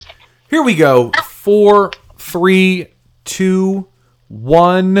Here we go. 4, 3, 2,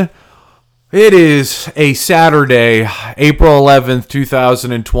 1. It is a Saturday, April 11th,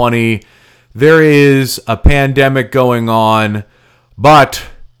 2020. There is a pandemic going on, but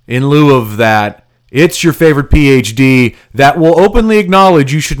in lieu of that, it's your favorite PhD that will openly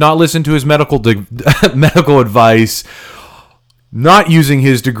acknowledge you should not listen to his medical advice. Not using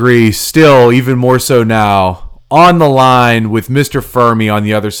his degree, still even more so now. On the line with Mr. Fermi on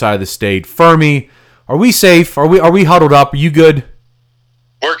the other side of the state. Fermi, are we safe? Are we huddled up? Are you good?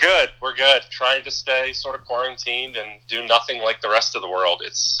 We're good. We're good. Trying to stay sort of quarantined and do nothing like the rest of the world.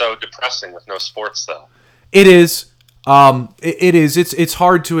 It's so depressing with no sports, though. It is. It is. It's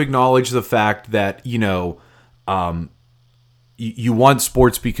hard to acknowledge the fact that, you want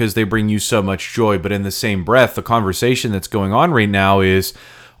sports because they bring you so much joy, but in the same breath, the conversation that's going on right now is,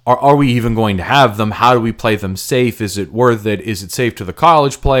 are we even going to have them? How do we play them safe? Is it worth it? Is it safe to the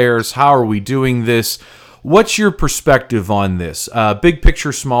college players? How are we doing this? What's your perspective on this? Big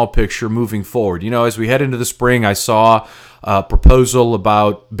picture, small picture, moving forward. As we head into the spring, I saw a proposal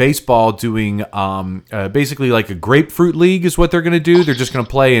about baseball doing basically like a grapefruit league is what they're going to do. They're just going to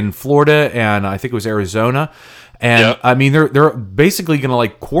play in Florida and I think it was Arizona. And yep. I mean, they're basically going to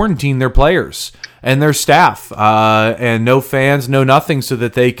like quarantine their players and their staff, and no fans, no nothing, so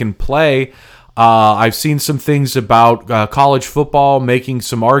that they can play. I've seen some things about college football making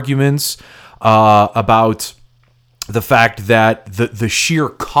some arguments about the fact that the sheer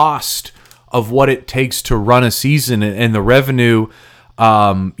cost of what it takes to run a season and the revenue,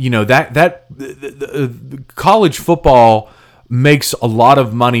 that college football makes a lot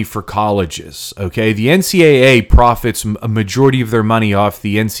of money for colleges, okay? The NCAA profits a majority of their money off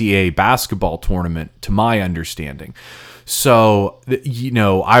the NCAA basketball tournament, to my understanding. So,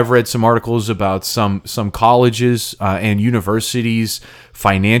 I've read some articles about some colleges and universities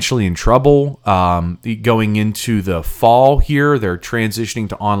financially in trouble going into the fall here. They're transitioning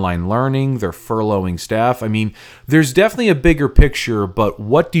to online learning. They're furloughing staff. I mean, there's definitely a bigger picture, but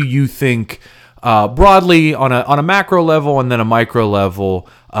what do you think broadly on a macro level and then a micro level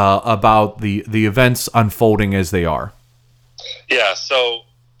about the events unfolding as they are? Yeah, so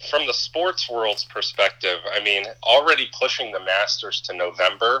from the sports world's perspective, I mean, already pushing the Masters to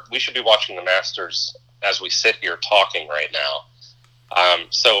November, we should be watching the Masters as we sit here talking right now.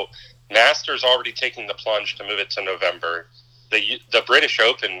 So Masters already taking the plunge to move it to November. The British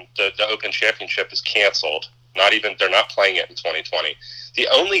Open, the Open Championship is canceled. They're not playing it in 2020. The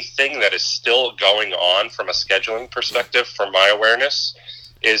only thing that is still going on from a scheduling perspective, from my awareness,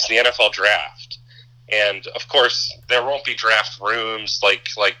 is the NFL draft. And of course, there won't be draft rooms like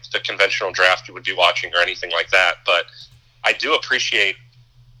the conventional draft you would be watching or anything like that. But I do appreciate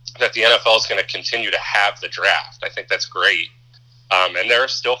that the NFL is going to continue to have the draft. I think that's great. And there are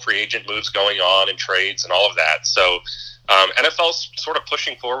still free agent moves going on and trades and all of that. So NFL's sort of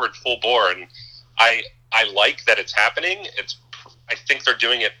pushing forward full bore. And I like that it's happening. I think they're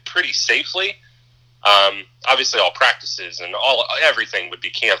doing it pretty safely. Obviously, all practices and everything would be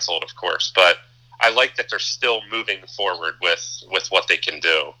canceled, of course. But I like that they're still moving forward with what they can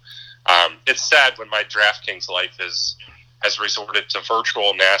do. It's sad when my DraftKings life has resorted to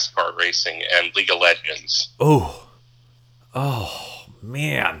virtual NASCAR racing and League of Legends. Oh,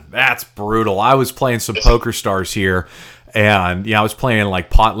 man, that's brutal. I was playing some Poker Stars here, and I was playing like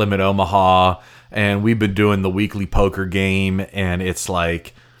Pot Limit Omaha, and we've been doing the weekly poker game, and it's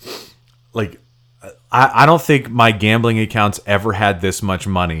like I don't think my gambling account's ever had this much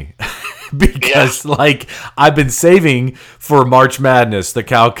money. Because, I've been saving for March Madness, the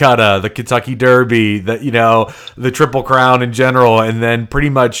Calcutta, the Kentucky Derby, the Triple Crown in general, and then pretty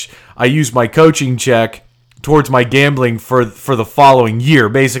much I use my coaching check towards my gambling for the following year.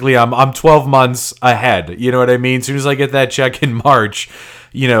 Basically, I'm 12 months ahead. You know what I mean? As soon as I get that check in March,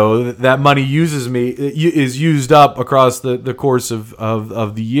 that money is used up across the course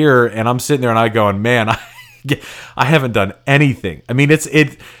of the year, and I'm sitting there and I going, man, I haven't done anything. I mean,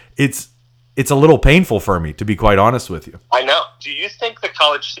 it's a little painful for me, to be quite honest with you. I know. Do you think the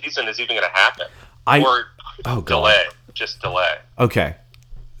college season is even going to happen? Delay? Just delay. Okay.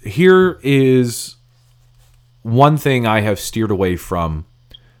 Here is one thing I have steered away from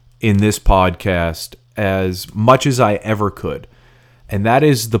in this podcast as much as I ever could, and that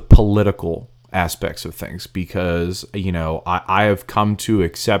is the political aspects of things, because, I have come to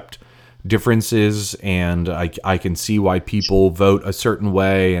accept differences, and I can see why people vote a certain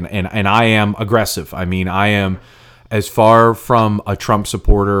way, and I am aggressive. I mean, I am as far from a Trump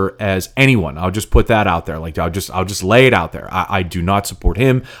supporter as anyone. I'll just put that out there. I'll just lay it out there. I do not support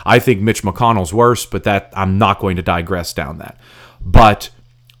him. I think Mitch McConnell's worse, but that I'm not going to digress down that. But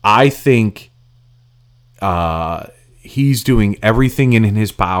I think he's doing everything in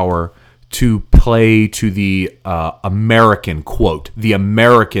his power to play to the American, quote, the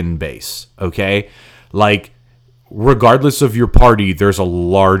American base, okay? Like, regardless of your party, there's a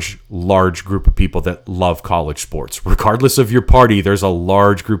large group of people that love college sports. Regardless of your party, there's a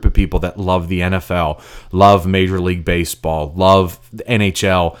large group of people that love the NFL, love Major League Baseball, love the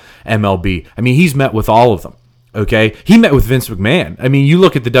NHL, MLB. I mean, he's met with all of them. Okay, he met with Vince McMahon. I mean, you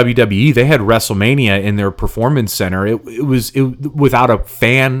look at the WWE; they had WrestleMania in their performance center. It was without a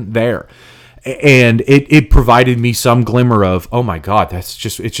fan there, and it provided me some glimmer of, oh my God, it's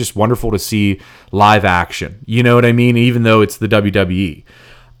just wonderful to see live action. You know what I mean? Even though it's the WWE,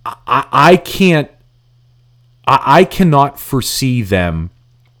 I cannot foresee them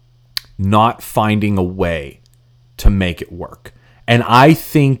not finding a way to make it work, and I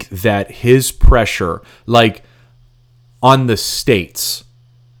think that his pressure, like, on the states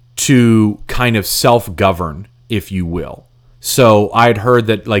to kind of self-govern, if you will. So I'd heard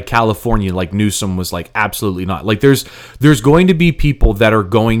that, like, California, like Newsom was like, absolutely not. Like, there's going to be people that are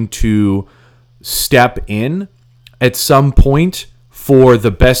going to step in at some point for the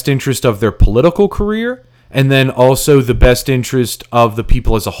best interest of their political career, and then also the best interest of the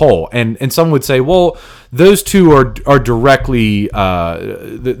people as a whole. And some would say, well, those two are directly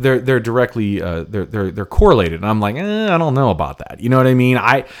they're directly they're correlated. And I'm like, I don't know about that. You know what I mean?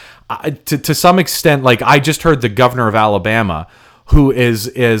 I to some extent, like, I just heard the governor of Alabama, who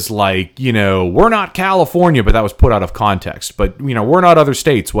is like, you know, we're not California, but that was put out of context. But, you know, we're not other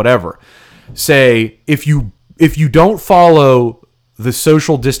states, whatever. Say, if you don't follow the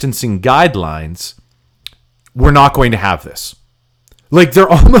social distancing guidelines, we're not going to have this. Like, they're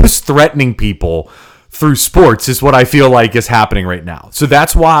almost threatening people through sports is what I feel like is happening right now. So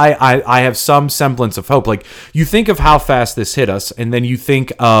that's why I have some semblance of hope. Like, you think of how fast this hit us, and then you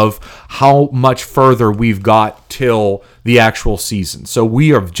think of how much further we've got till the actual season. So we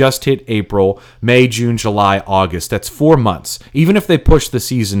have just hit April, May, June, July, August. That's 4 months. Even if they push the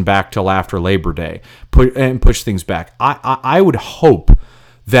season back till after Labor Day and push things back, I would hope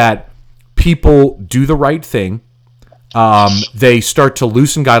that people do the right thing. They start to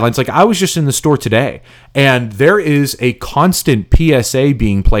loosen guidelines. Like, I was just in the store today, and there is a constant PSA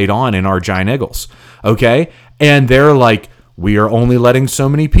being played on in our Giant Eagles. Okay. And they're like, we are only letting so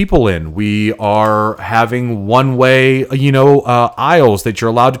many people in. We are having one-way, aisles that you're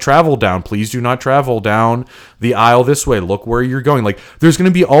allowed to travel down. Please do not travel down the aisle this way. Look where you're going. Like, there's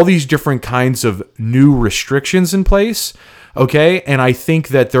going to be all these different kinds of new restrictions in place. Okay, and I think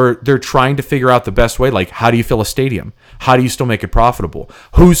that they're trying to figure out the best way. Like, how do you fill a stadium? How do you still make it profitable?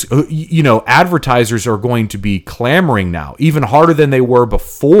 Advertisers are going to be clamoring now, even harder than they were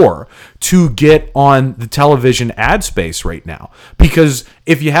before, to get on the television ad space right now. Because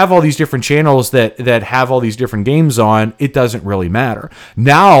if you have all these different channels that have all these different games on, it doesn't really matter.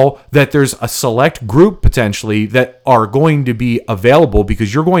 Now that there's a select group potentially that are going to be available,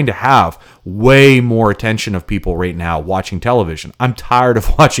 because you're going to have way more attention of people right now watching television. I'm tired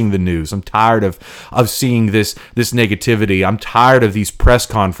of watching the news. I'm tired of seeing this negativity. I'm tired of these press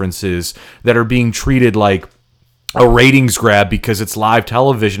conferences that are being treated like a ratings grab because it's live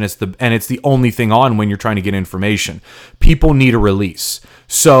television. It's the only thing on when you're trying to get information. People need a release.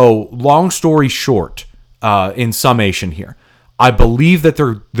 So, long story short, in summation here, I believe that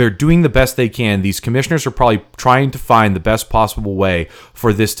they're doing the best they can. These commissioners are probably trying to find the best possible way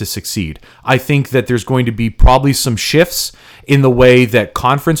for this to succeed. I think that there's going to be probably some shifts in the way that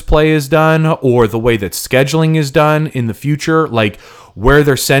conference play is done, or the way that scheduling is done in the future, like where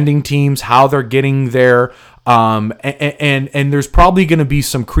they're sending teams, how they're getting there. And there's probably going to be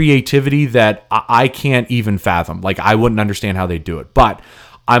some creativity that I can't even fathom. Like, I wouldn't understand how they do it. But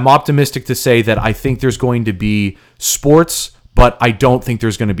I'm optimistic to say that I think there's going to be sports, but I don't think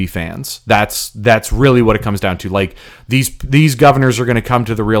there's going to be fans. That's really what it comes down to. Like, these governors are going to come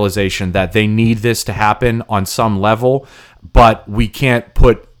to the realization that they need this to happen on some level, but we can't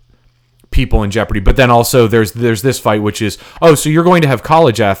put people in jeopardy. But then also there's this fight, which is, so you're going to have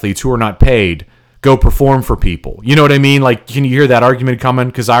college athletes who are not paid go perform for people. You know what I mean? Like, can you hear that argument coming?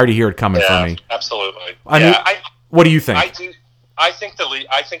 Because I already hear it coming from me. Absolutely. What do you think? I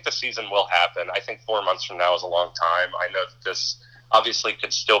think the season will happen. I think 4 months from now is a long time. I know that this obviously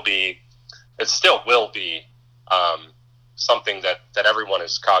still will be something that everyone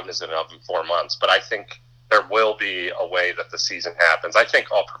is cognizant of in 4 months. But I think there will be a way that the season happens. I think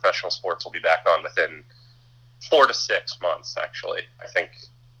all professional sports will be back on within 4 to 6 months, actually. I think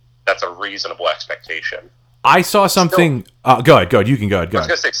that's a reasonable expectation. I saw something. Go ahead. You can go ahead. I was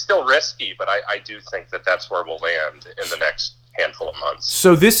going to say, still risky, but I do think that that's where we'll land in the next handful of months.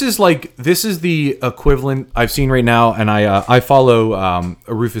 So this is the equivalent I've seen right now, and I follow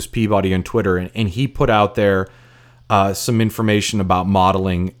Rufus Peabody on Twitter, and he put out there some information about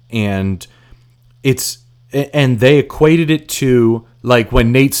modeling, and they equated it to like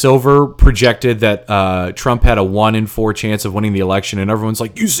when Nate Silver projected that Trump had a 1 in 4 chance of winning the election, and everyone's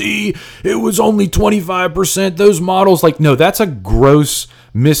like, you see, it was only 25%. Those models, like, no, that's a gross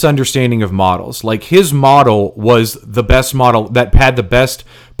misunderstanding of models. Like, his model was the best model that had the best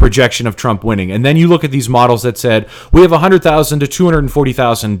projection of Trump winning. And then you look at these models that said, we have 100,000 to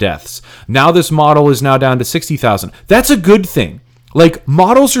 240,000 deaths. Now this model is now down to 60,000. That's a good thing. Like,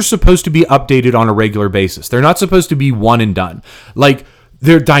 models are supposed to be updated on a regular basis. They're not supposed to be one and done. Like,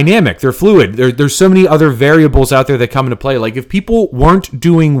 they're dynamic, they're fluid. There's so many other variables out there that come into play. Like, if people weren't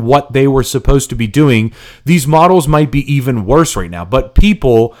doing what they were supposed to be doing, these models might be even worse right now. But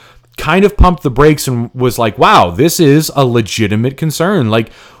people kind of pumped the brakes and was like, wow, this is a legitimate concern.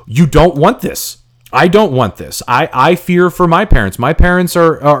 Like, you don't want this. I don't want this. I fear for my parents. My parents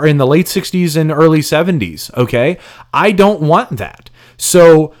are in the late 60s and early 70s, okay? I don't want that.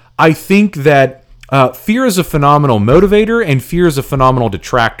 So I think that fear is a phenomenal motivator and fear is a phenomenal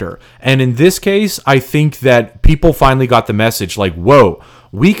detractor. And in this case, I think that people finally got the message like, whoa,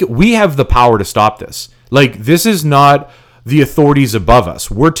 we have the power to stop this. Like, this is not the authorities above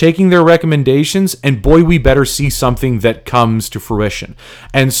us. We're taking their recommendations, and boy, we better see something that comes to fruition.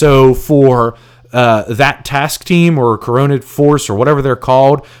 And so for that task team or Corona Force or whatever they're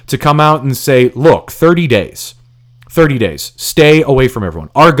called to come out and say, look, 30 days, stay away from everyone.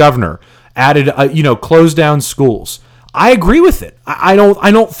 Our governor added, close down schools. I agree with it. I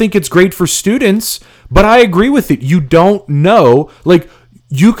don't think it's great for students, but I agree with it. You don't know, like,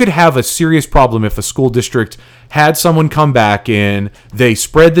 you could have a serious problem if a school district had someone come back in, they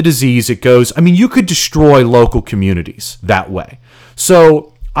spread the disease, it goes, I mean, you could destroy local communities that way.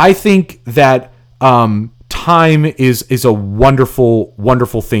 So I think that time is a wonderful,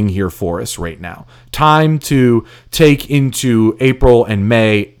 wonderful thing here for us right now. Time to take into April and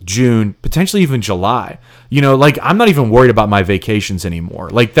May, June, potentially even July. Like, I'm not even worried about my vacations anymore.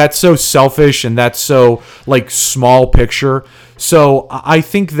 Like, that's so selfish and that's so, like, small picture. So I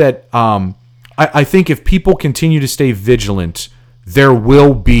think that I think if people continue to stay vigilant, there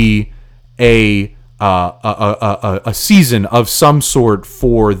will be a season of some sort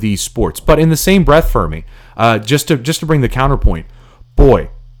for these sports. But in the same breath, Fermi, just to bring the counterpoint, boy,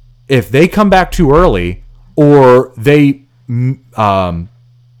 if they come back too early or they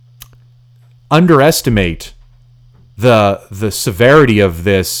underestimate the severity of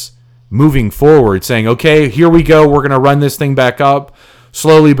this moving forward, saying, okay, here we go, we're going to run this thing back up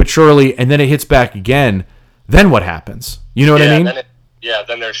slowly but surely, and then it hits back again, then what happens? You know what I mean?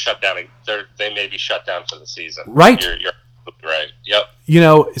 Then they're shut down. They may be shut down for the season. Right. You're right.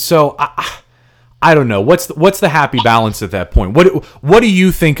 Yep. So I don't know. What's the happy balance at that point? What do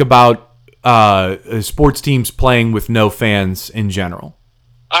you think about sports teams playing with no fans in general?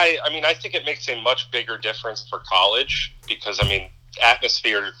 I think it makes a much bigger difference for college because,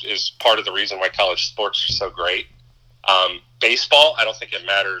 atmosphere is part of the reason why college sports are so great. Baseball, I don't think it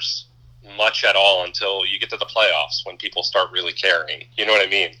matters much at all until you get to the playoffs when people start really caring. You know what I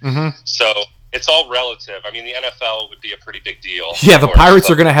mean? Mm-hmm. So it's all relative. The NFL would be a pretty big deal. Yeah, the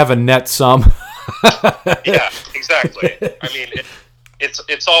Pirates are going to have a net sum. Yeah, exactly.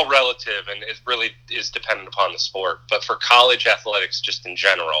 It's all relative, and it really is dependent upon the sport. But for college athletics, just in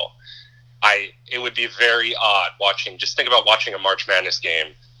general, it would be very odd watching. Just think about watching a March Madness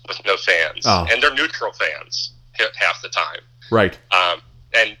game with no fans, and they're neutral fans half the time. Right.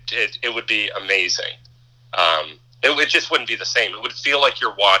 And it would be amazing. It just wouldn't be the same. It would feel like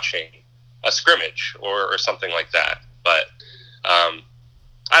you're watching a scrimmage or something like that. But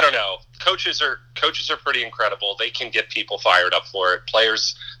I don't know. Coaches are pretty incredible. They can get people fired up for it.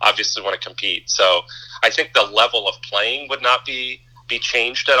 Players obviously want to compete. So I think the level of playing would not be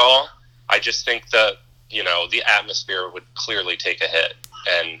changed at all. I just think that, the atmosphere would clearly take a hit.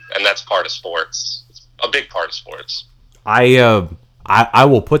 And that's part of sports. It's a big part of sports. I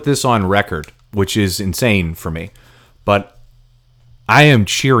will put this on record, which is insane for me, but I am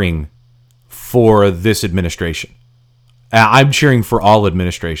cheering for this administration. I'm cheering for all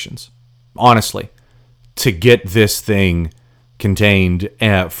administrations, honestly, to get this thing contained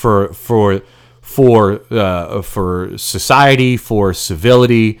for society, for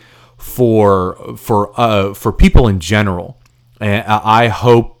civility, for people in general. And I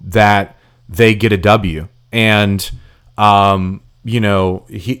hope that they get a W. And he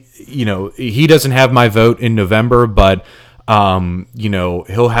doesn't have my vote in November, but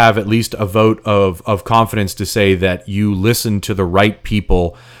he'll have at least a vote of confidence to say that you listen to the right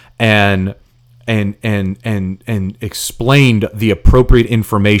people and explained the appropriate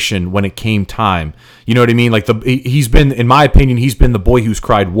information when it came time. You know what I mean? Like he's been, in my opinion, he's been the boy who's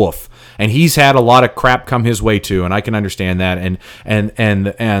cried wolf, and he's had a lot of crap come his way too, and I can understand that. And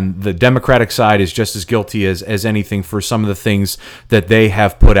the Democratic side is just as guilty as anything for some of the things that they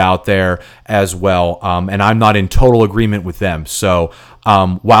have put out there as well. And I'm not in total agreement with them. So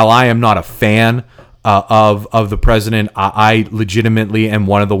while I am not a fan of the president, I legitimately am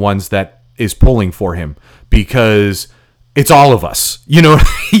one of the ones that is pulling for him, because it's all of us. You know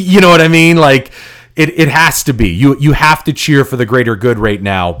what I mean? Like it has to be. You have to cheer for the greater good right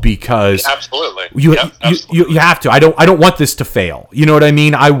now, because absolutely. You have to. I don't want this to fail. You know what I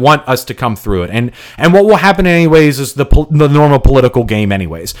mean? I want us to come through it. And what will happen anyways is the normal political game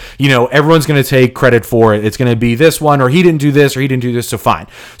anyways. Everyone's going to take credit for it. It's going to be this one, or he didn't do this, or he didn't do this, so fine.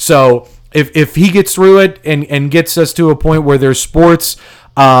 So if he gets through it and gets us to a point where there's sports,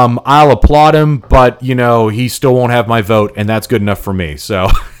 I'll applaud him, but he still won't have my vote, and that's good enough for me. So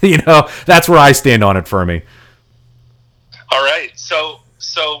that's where I stand on it, for me. All right. So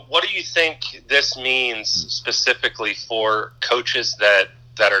what do you think this means specifically for coaches that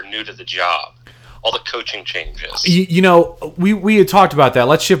are new to the job? All the coaching changes. We had talked about that.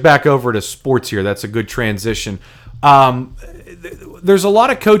 Let's shift back over to sports here. That's a good transition. There's a lot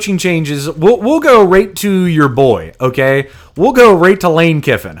of coaching changes. We'll go right to your boy, okay? We'll go right to Lane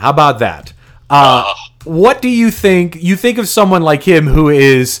Kiffin. How about that? What do you think? You think of someone like him who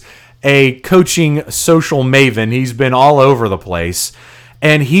is a coaching social maven. He's been all over the place,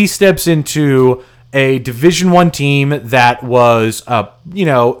 and he steps into a Division I team that was,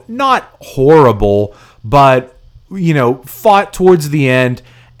 not horrible, but fought towards the end,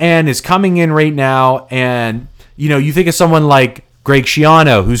 and is coming in right now. And you think of someone like Greg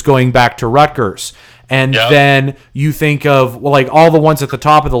Schiano, who's going back to Rutgers. And then you think of all the ones at the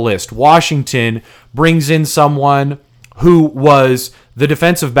top of the list. Washington brings in someone who was the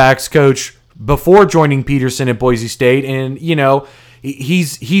defensive backs coach before joining Peterson at Boise State. And,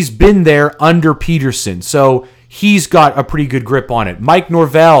 he's been there under Peterson. So he's got a pretty good grip on it. Mike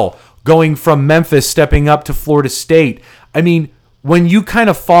Norvell going from Memphis, stepping up to Florida State. I mean, when you kind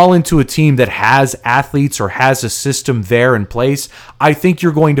of fall into a team that has athletes or has a system there in place, I think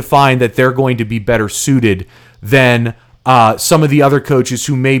you're going to find that they're going to be better suited than some of the other coaches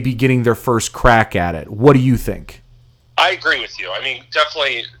who may be getting their first crack at it. What do you think? I agree with you. I mean,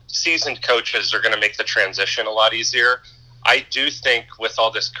 definitely seasoned coaches are going to make the transition a lot easier. I do think with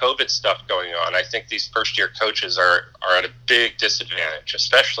all this COVID stuff going on, I think these first-year coaches are at a big disadvantage,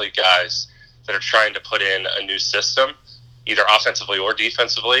 especially guys that are trying to put in a new system, either offensively or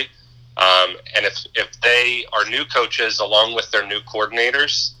defensively. And if they are new coaches along with their new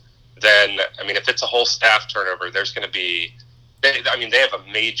coordinators, then, if it's a whole staff turnover, there's going to be they have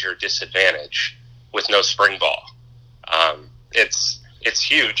a major disadvantage with no spring ball. It's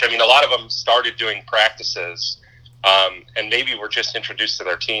huge. A lot of them started doing practices and maybe were just introduced to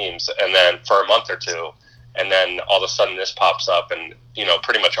their teams, and then for a month or two, and then all of a sudden this pops up, and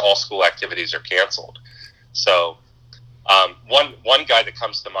pretty much all school activities are canceled. So one guy that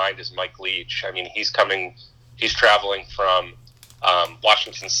comes to mind is Mike Leach. He's traveling from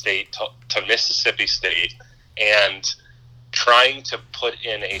Washington State to Mississippi State, and trying to put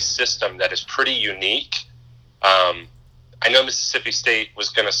in a system that is pretty unique. I know Mississippi State was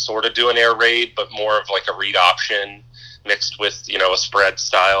going to sort of do an air raid, but more of like a read option mixed with, a spread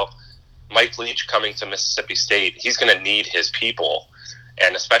style. Mike Leach coming to Mississippi State, he's going to need his people,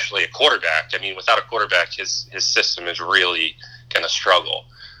 and especially a quarterback. Without a quarterback, his system is really going to struggle.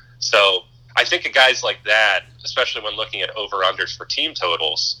 So I think of guys like that, especially when looking at over-unders for team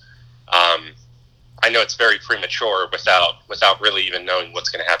totals, I know it's very premature without really even knowing what's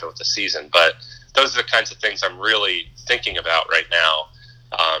going to happen with the season, but those are the kinds of things I'm really thinking about right now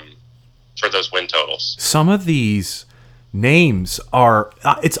for those win totals. Some of these names are,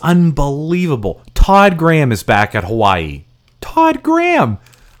 it's unbelievable. Todd Graham is back at Hawaii. Todd Graham.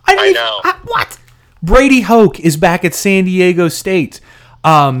 I know. What? Brady Hoke is back at San Diego State.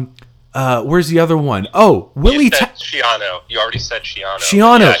 Where's the other one? Oh, Willie Schiano. You already said Schiano.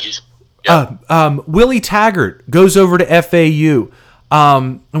 Schiano. Willie Taggart goes over to FAU.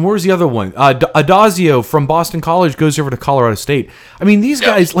 And where's the other one? Adazio from Boston College goes over to Colorado State. These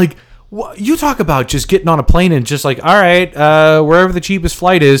guys, you talk about just getting on a plane and just all right, wherever the cheapest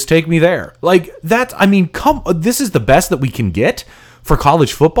flight is, take me there. This is the best that we can get for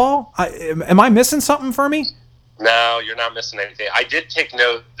college football? Am I missing something for me? No, you're not missing anything. I did take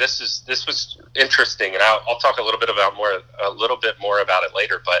note. This was interesting, and I'll talk a little bit more about it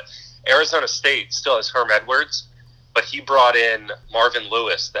later. But Arizona State still has Herm Edwards, but he brought in Marvin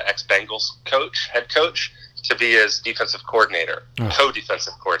Lewis, the ex-Bengals head coach, to be his defensive coordinator,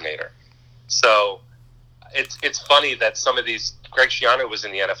 co-defensive coordinator. So it's funny that some of these, Greg Schiano was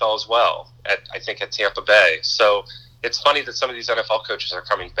in the NFL as well, I think at Tampa Bay. So it's funny that some of these NFL coaches are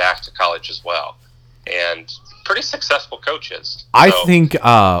coming back to college as well, and pretty successful coaches. I think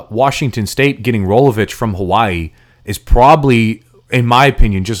Washington State getting Rolovich from Hawaii is probably, in my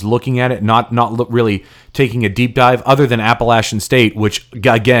opinion, just looking at it, not really taking a deep dive, other than Appalachian State, which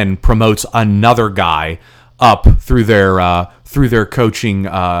again promotes another guy up through their coaching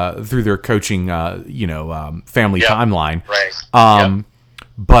family timeline. Right.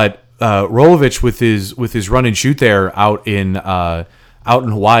 But Rolovich with his run and shoot there out in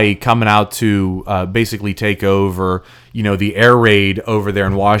Hawaii, coming out to basically take over, the air raid over there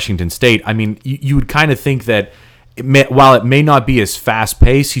in Washington State. I mean, you would kind of think that while it may not be as fast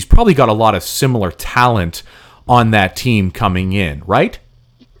paced, he's probably got a lot of similar talent on that team coming in, right?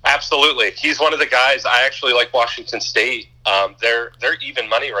 Absolutely. He's one of the guys. I actually like Washington State. They're even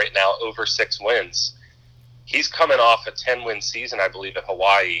money right now, over 6 wins. He's coming off a 10-win season, I believe, at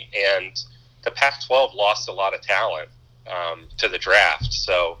Hawaii, and the Pac-12 lost a lot of talent to the draft.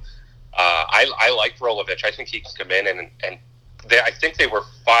 So I like Rolovich. I think he can come in, and I think they were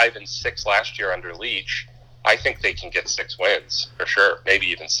 5-6 last year under Leach. I think they can get 6 wins for sure, maybe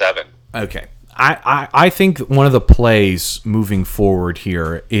even 7. Okay. I think one of the plays moving forward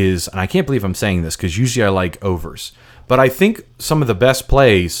here is, and I can't believe I'm saying this because usually I like overs, but I think some of the best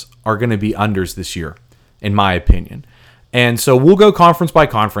plays are going to be unders this year, in my opinion. And so we'll go conference by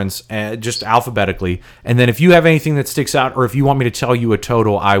conference, just alphabetically. And then if you have anything that sticks out, or if you want me to tell you a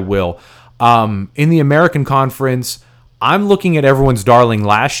total, I will. In the American Conference, I'm looking at everyone's darling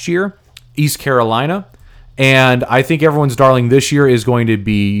last year, East Carolina. And I think everyone's darling this year is going to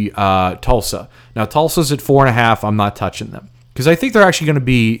be Tulsa. Now, Tulsa's at 4.5. I'm not touching them because I think they're actually going to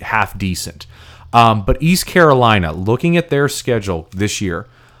be half decent. But East Carolina, looking at their schedule this year,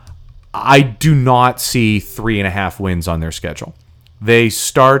 I do not see 3.5 wins on their schedule. They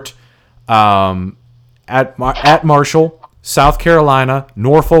start at Marshall, South Carolina,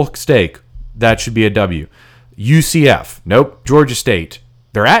 Norfolk State. That should be a W. UCF, nope. Georgia State.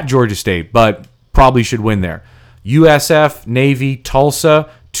 They're at Georgia State, but probably should win there. USF, Navy, Tulsa,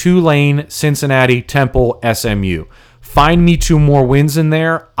 Tulane, Cincinnati, Temple, SMU. Find me 2 more wins in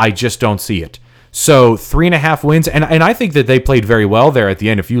there. I just don't see it. So 3.5 wins, and I think that they played very well there at the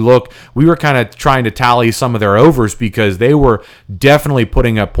end. If you look, we were kind of trying to tally some of their overs because they were definitely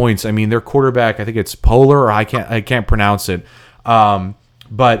putting up points. I mean, their quarterback, I think it's Polar, or I can't pronounce it.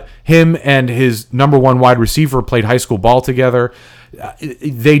 But him and his number 1 wide receiver played high school ball together.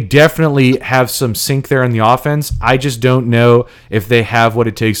 They definitely have some sync there in the offense. I just don't know if they have what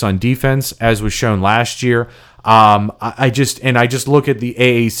it takes on defense, as was shown last year. I just look at the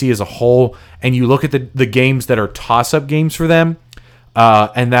AAC as a whole, and you look at the games that are toss-up games for them,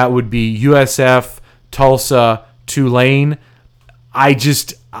 and that would be USF, Tulsa, Tulane. I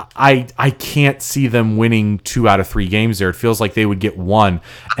can't see them winning 2 out of 3 games there. It feels like they would get 1,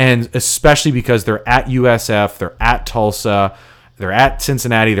 and especially because they're at USF, they're at Tulsa, they're at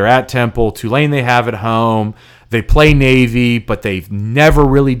Cincinnati, they're at Temple, Tulane they have at home. They play Navy, but they've never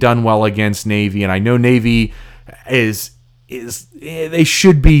really done well against Navy, and I know Navy is they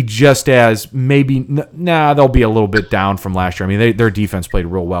should be just as they'll be a little bit down from last year. I mean, their defense played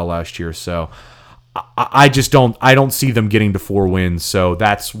real well last year, so I don't see them getting to 4 wins. So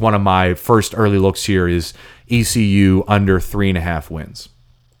that's one of my first early looks here is ECU under 3.5 wins.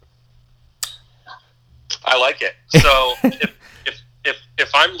 I like it. So if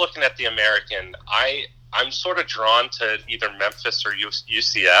I'm looking at the American, I'm sort of drawn to either Memphis or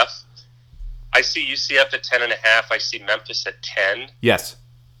UCF. I see UCF at 10.5. I see Memphis at 10. Yes.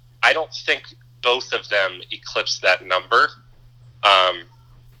 I don't think both of them eclipse that number.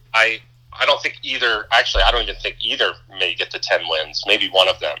 I don't think either. Actually, I don't even think either may get to 10 wins. Maybe one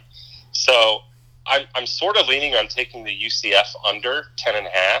of them. So I'm sort of leaning on taking the UCF under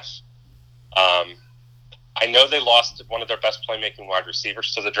 10.5. I know they lost one of their best playmaking wide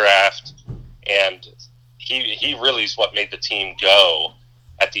receivers to the draft, and he really is what made the team go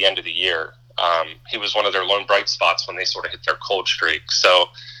at the end of the year. He was one of their lone bright spots when they sort of hit their cold streak. So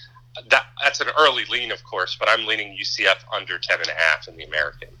that's an early lean, of course, but I'm leaning UCF under 10.5 in the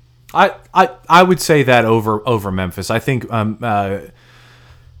American. I would say that over Memphis. I think let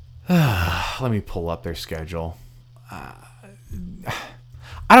me pull up their schedule.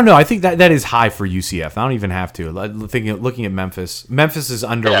 I don't know. I think that is high for UCF. I don't even have to. Looking at Memphis. Memphis is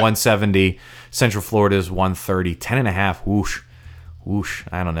under 170. Central Florida is 130. 10.5. Whoosh.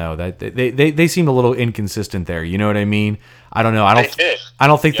 I don't know. That they seemed a little inconsistent there. You know what I mean? I don't know. I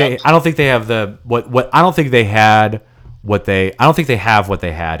don't think they have what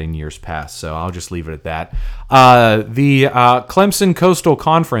they had in years past. So I'll just leave it at that. The Clemson Coastal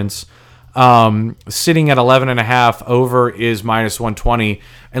Conference sitting at 11.5. Over is -120.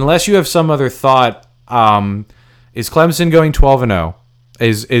 Unless you have some other thought, is Clemson going 12-0?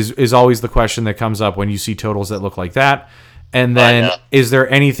 Is always the question that comes up when you see totals that look like that. And then, is there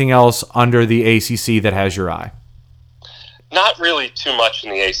anything else under the ACC that has your eye? Not really too much in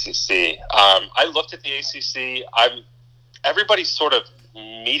the ACC. I looked at the ACC. Everybody's sort of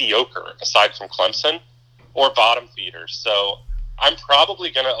mediocre aside from Clemson or bottom feeders. So I'm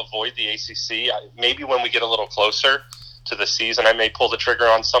probably going to avoid the ACC. Maybe when we get a little closer to the season, I may pull the trigger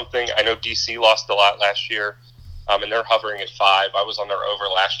on something. I know DC lost a lot last year, and they're hovering at 5. I was on their over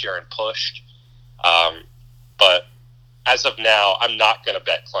last year and pushed. But as of now, I'm not going to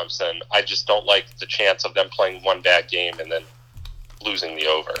bet Clemson. I just don't like the chance of them playing one bad game and then losing the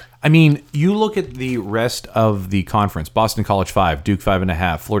over. I mean, you look at the rest of the conference: Boston College 5, Duke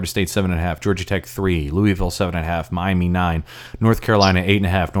 5.5, Florida State 7.5, Georgia Tech 3, Louisville 7.5, Miami 9, North Carolina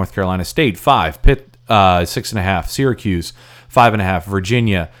 8.5, North Carolina State 5, Pitt 6.5, Syracuse 5.5,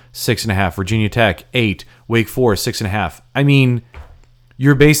 Virginia 6.5, Virginia Tech 8, Wake Forest 6.5. I mean,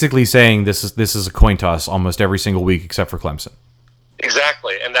 you're basically saying this is a coin toss almost every single week except for Clemson.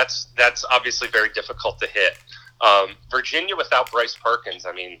 Exactly, and that's obviously very difficult to hit. Virginia without Bryce Perkins,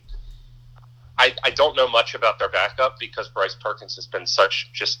 I mean, I don't know much about their backup because Bryce Perkins has been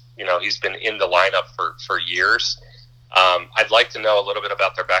he's been in the lineup for years. I'd like to know a little bit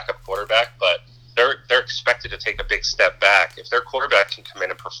about their backup quarterback, but they're expected to take a big step back. If their quarterback can come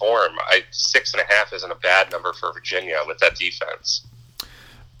in and perform, 6.5 isn't a bad number for Virginia with that defense.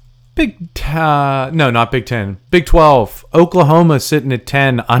 Not Big 10. Big 12. Oklahoma sitting at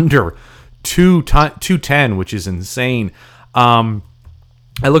 10 under 210, which is insane.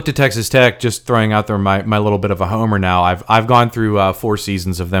 I looked at Texas Tech, just throwing out there my little bit of a homer now. I've gone through 4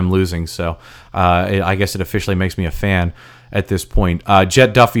 seasons of them losing, so I guess it officially makes me a fan at this point.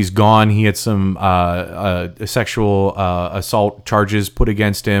 Jet Duffy's gone. He had some sexual assault charges put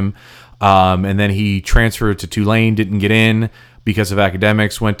against him, and then he transferred to Tulane, didn't get in because of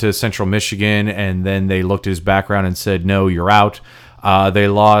academics, went to Central Michigan, and then they looked at his background and said, no, you're out. They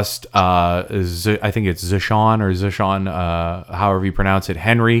lost, I think it's Zishan, however you pronounce it,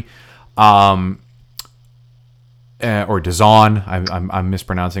 Henry, or Dazon. I'm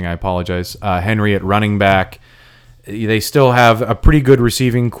mispronouncing, I apologize. Henry at running back. They still have a pretty good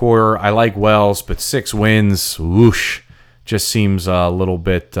receiving core. I like Wells, but 6 wins, whoosh, just seems a little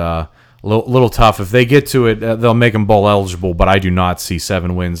bit... little tough. If they get to it, they'll make them bowl eligible, but I do not see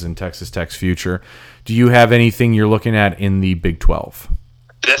 7 wins in Texas Tech's future. Do you have anything you're looking at in the Big 12?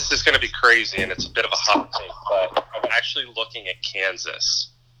 This is going to be crazy, and it's a bit of a hot take, but I'm actually looking at Kansas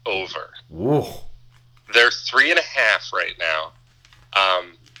over. Whoa. They're 3.5 right now.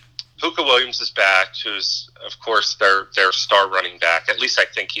 Puka Williams is back, who's, of course, their star running back. At least I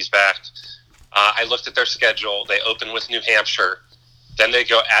think he's back. I looked at their schedule. They open with New Hampshire. Then they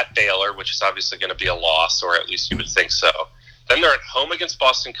go at Baylor, which is obviously going to be a loss, or at least you would think so. Then they're at home against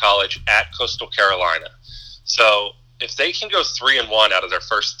Boston College, at Coastal Carolina. So if they can go 3-1 out of their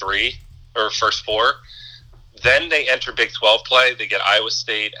first 4, then they enter Big 12 play. They get Iowa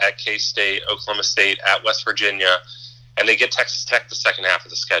State, at K-State, Oklahoma State, at West Virginia, and they get Texas Tech the second half of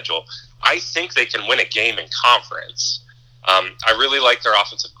the schedule. I think they can win a game in conference. I really like their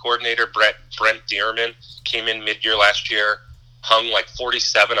offensive coordinator, Brent Dearman. Came in mid-year last year. Hung like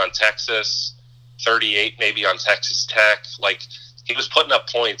 47 on Texas, 38 maybe on Texas Tech. Like, he was putting up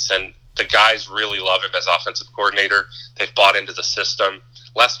points, and the guys really love him as offensive coordinator. They've bought into the system.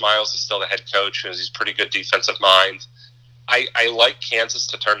 Les Miles is still the head coach, and he's a pretty good defensive mind. I like Kansas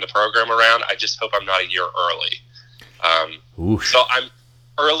to turn the program around. I just hope I'm not a year early. So I'm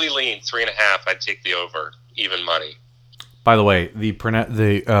early lean, 3.5. I'd take the over, even money. By the way,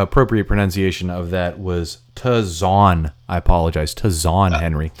 the appropriate pronunciation of that was Tazon. I apologize. Tazon,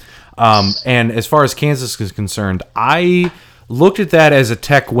 Henry. And as far as Kansas is concerned, I looked at that as a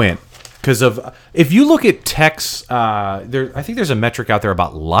Tech win. Because if you look at Tech's, I think there's a metric out there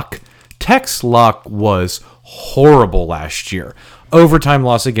about luck. Tech's luck was horrible last year. overtime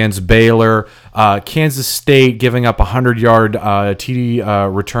loss against Baylor. Kansas State giving up a 100-yard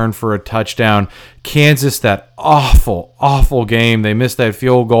TD return for a touchdown. Kansas, that awful game. They missed that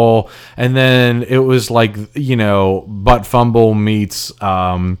field goal. And then it was like, butt fumble meets,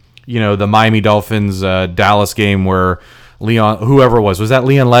 the Miami Dolphins Dallas game where Leon, whoever it was that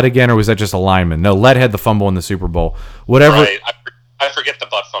Leon Lett again, or was that just a lineman? No, Lett had the fumble in the Super Bowl. Whatever. Right. I forget the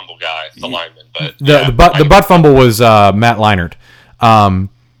butt fumble guy, the lineman, but the butt fumble was Matt Leinart. And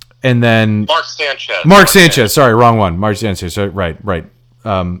then Mark Sanchez. Mark Sanchez. Sorry, wrong one. Mark Sanchez. Right.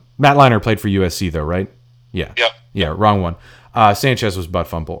 Matt Leinart played for USC though, right? Yeah. Yep. Yeah, wrong one. Sanchez was butt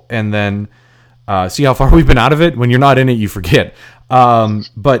fumble. And then see how far we've been out of it? When you're not in it, you forget.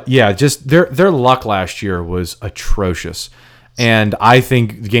 But yeah, just their luck last year was atrocious. And I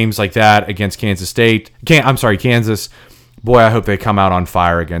think games like that against Kansas, boy, I hope they come out on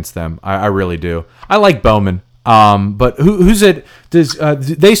fire against them. I really do. I like Bowman. But who's it?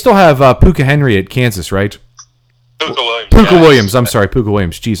 They still have Puka Henry at Kansas, right? Puka Williams. I'm sorry, Puka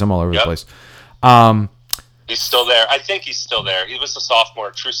Williams. Jeez, I'm all over the place. He's still there. I think he's still there. He was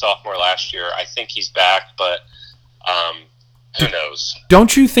a true sophomore last year. I think he's back, but who knows?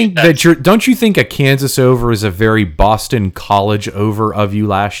 Don't you think a Kansas over is a very Boston College over of you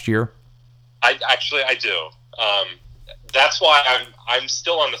last year? I do. That's why I'm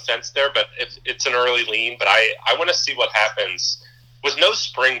still on the fence there, but it's an early lean. But I want to see what happens with no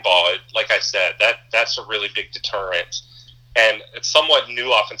spring ball. Like I said, that's a really big deterrent, and it's somewhat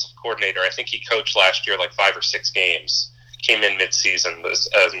new offensive coordinator. I think he coached last year like 5 or 6 games. Came in mid-season, was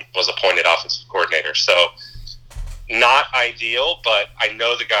appointed offensive coordinator. So not ideal, but I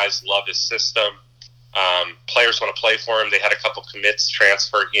know the guys love his system. Players want to play for him. They had a couple commits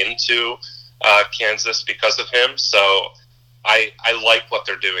transfer into Kansas because of him. So I like what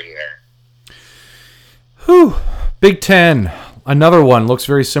they're doing there. Whew. Big Ten. Another one looks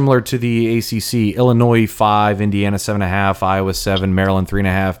very similar to the ACC. Illinois 5, Indiana 7.5, Iowa 7, Maryland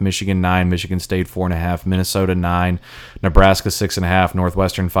 3.5, Michigan 9, Michigan State 4.5, Minnesota 9, Nebraska 6.5,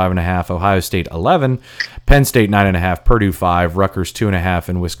 Northwestern 5.5, Ohio State 11, Penn State 9.5, Purdue 5, Rutgers 2.5,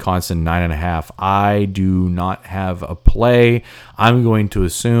 and Wisconsin 9.5. I do not have a play. I'm going to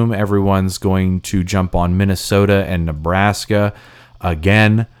assume everyone's going to jump on Minnesota and Nebraska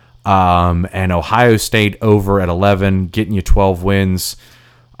again. And Ohio State over at 11, getting you 12 wins.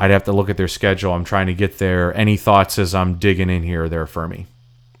 I'd have to look at their schedule. I'm trying to get there. Any thoughts as I'm digging in here there for me?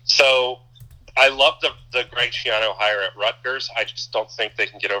 So I love the Greg Schiano hire at Rutgers. I just don't think they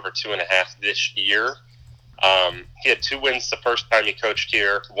can get over 2.5 this year. He had 2 wins the first time he coached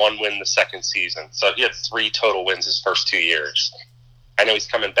here, 1 win the second season. So he had 3 total wins his first 2 years. I know he's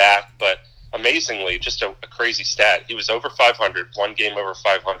coming back, but amazingly, just a crazy stat. He was over 500, 1 game over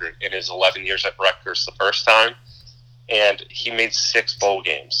 500 in his 11 years at Rutgers the first time, and he made 6 bowl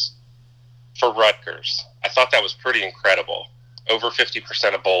games for Rutgers. I thought that was pretty incredible. Over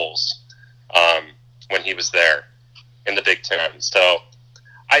 50% of bowls when he was there in the Big Ten. So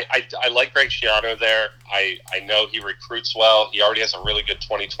I like Greg Schiano there. I know he recruits well. He already has a really good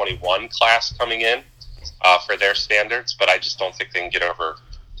 2021 class coming in for their standards, but I just don't think they can get over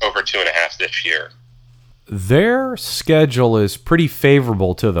 2.5 this year. Their schedule is pretty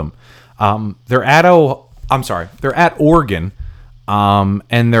favorable to them. They're at Oregon,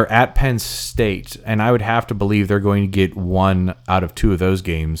 and they're at Penn State, and I would have to believe they're going to get 1 out of 2 of those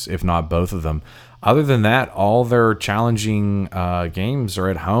games, if not both of them. Other than that, all their challenging games are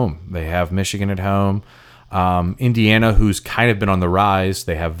at home. They have Michigan at home, Indiana, who's kind of been on the rise.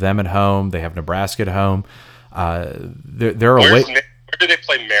 They have them at home. They have Nebraska at home. They're away. Where do they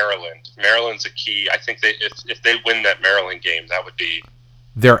play Maryland? Maryland's a key. I think if they win that Maryland game, that would be.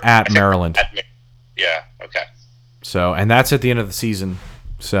 They're at Maryland. Yeah. Okay. So, and that's at the end of the season.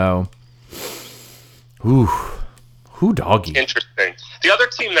 So, who doggy? Interesting. The other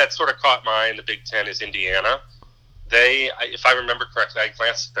team that sort of caught my eye in the Big Ten is Indiana. If I remember correctly, I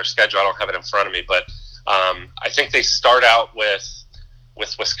glanced at their schedule. I don't have it in front of me, but I think they start out with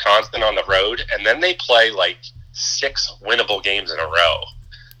Wisconsin on the road, and then they play like 6 winnable games in a row.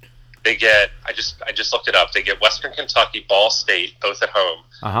 They get, I just looked it up. They get Western Kentucky, Ball State, both at home,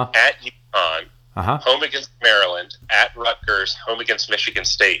 at UConn, home against Maryland, at Rutgers, home against Michigan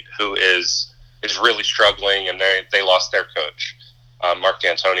State, who is really struggling, and they lost their coach, Mark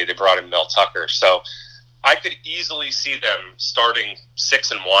D'Antoni. They brought in Mel Tucker. So I could easily see them starting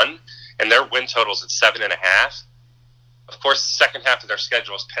 6-1, and their win totals at 7.5. Of course, the second half of their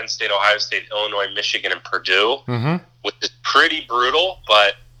schedule is Penn State, Ohio State, Illinois, Michigan, and Purdue, which is pretty brutal,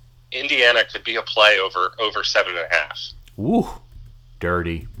 but Indiana could be a play over 7.5. Ooh,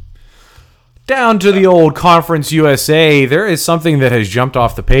 dirty. Down to the old Conference USA, there is something that has jumped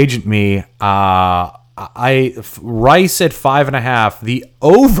off the page at me. Rice at 5.5. The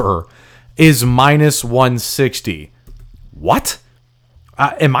over is -160. What?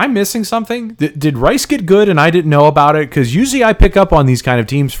 Am I missing something? Did Rice get good and I didn't know about it? Because usually I pick up on these kind of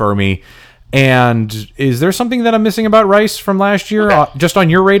teams for me. And is there something that I'm missing about Rice from last year, just on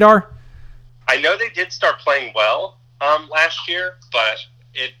your radar? I know they did start playing well last year, but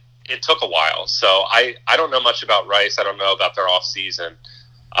it took a while. So I don't know much about Rice. I don't know about their offseason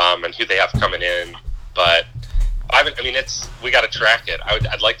and who they have coming in. But we got to track it.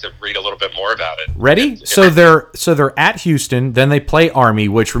 I'd like to read a little bit more about it. Ready? So they're at Houston, then they play Army,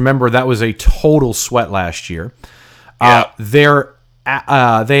 which remember that was a total sweat last year. Yeah. They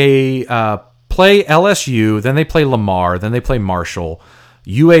play LSU, then they play Lamar, then they play Marshall,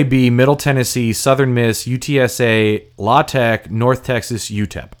 UAB, Middle Tennessee, Southern Miss, UTSA, La Tech, North Texas,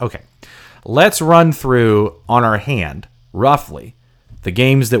 UTEP. Okay, let's run through on our hand, roughly, the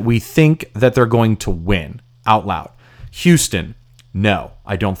games that we think that they're going to win out loud. Houston, no,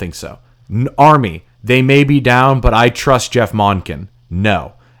 I don't think so. Army, they may be down, but I trust Jeff Monken.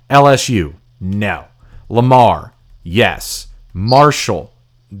 No. LSU, no. Lamar, yes. Marshall,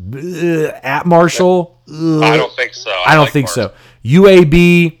 at Marshall, I don't think so. I don't think so.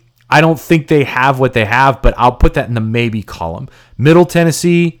 UAB, I don't think they have what they have, but I'll put that in the maybe column. Middle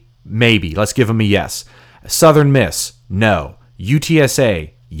Tennessee, maybe. Let's give them a yes. Southern Miss, no.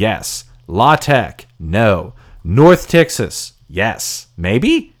 UTSA, yes. La Tech, no. North Texas, yes.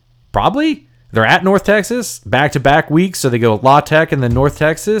 Maybe? Probably? They're at North Texas, back-to-back weeks, so they go La Tech and then North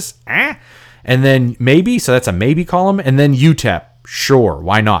Texas. And then maybe, so that's a maybe column. And then UTEP, sure,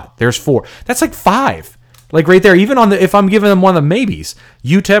 why not? There's 4. That's like 5. Like right there, even on if I'm giving them one of the maybes.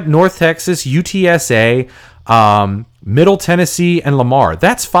 UTEP, North Texas, UTSA, Middle Tennessee, and Lamar.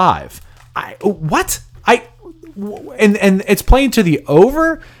 That's 5. And it's playing to the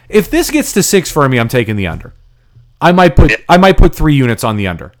over. If this gets to 6 for me, I'm taking the under. I might put 3 units on the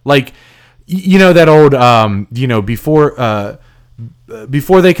under. Like, you know that old,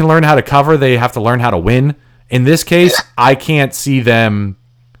 before they can learn how to cover, they have to learn how to win. In this case, I can't see them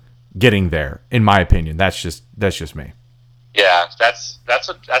getting there. In my opinion, that's just me. Yeah, that's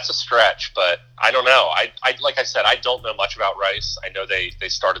a stretch, but I don't know. I like I said, I don't know much about Rice. I know they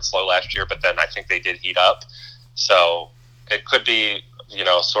started slow last year, but then I think they did heat up. So it could be,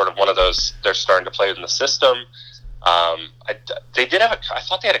 sort of one of those. They're starting to play in the system. They did have I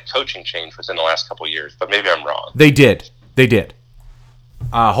thought they had a coaching change within the last couple of years, but maybe I'm wrong. They did.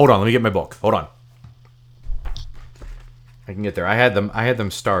 Hold on, let me get my book. Hold on. I can get there. I had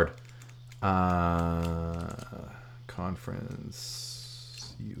them start.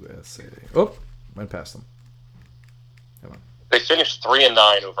 Conference USA. Oh, went past them. Come on. They finished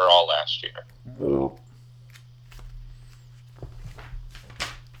 3-9 overall last year. Whoa.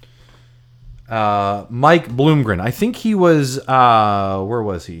 Mike Bloomgren. I think he was. Where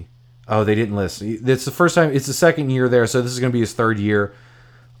was he? Oh, they didn't list. It's the first time. It's the second year there, so this is going to be his third year.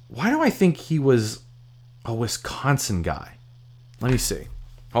 Why do I think he was a Wisconsin guy? Let me see.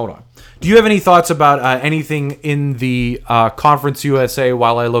 Hold on. Do you have any thoughts about anything in the Conference USA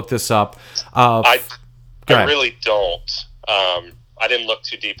while I look this up? I really don't. I didn't look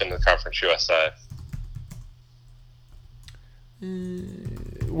too deep into the Conference USA.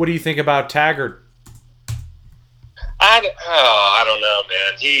 What do you think about Taggart? I don't know,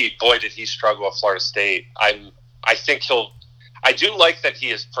 man. Did he struggle at Florida State. I think I do like that he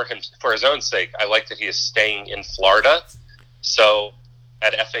is, for his own sake, I like that he is staying in Florida. So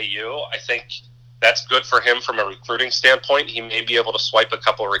at FAU, I think that's good for him from a recruiting standpoint. He may be able to swipe a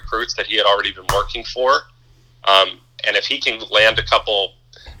couple of recruits that he had already been working for. And if he can land a couple,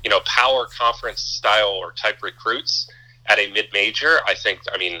 power conference style or type recruits at a mid-major,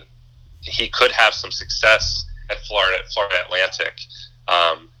 he could have some success at Florida Atlantic.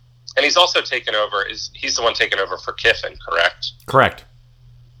 And he's also taken over. He's the one taking over for Kiffin, correct? Correct.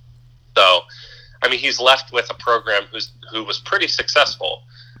 So, he's left with a program who was pretty successful.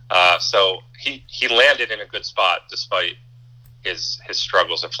 So he landed in a good spot despite his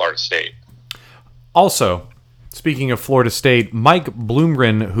struggles at Florida State. Also, speaking of Florida State, Mike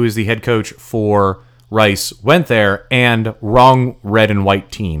Bloomgren, who is the head coach for Rice, went there and wrong red and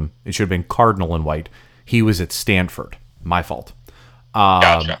white team. It should have been Cardinal and white. He was at Stanford. My fault.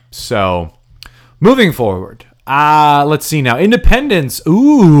 Gotcha. So, moving forward. Let's see now. Independence.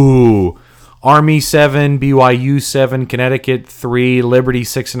 Ooh. Army 7, BYU 7, Connecticut 3, Liberty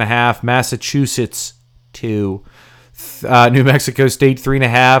 6.5, Massachusetts 2, New Mexico State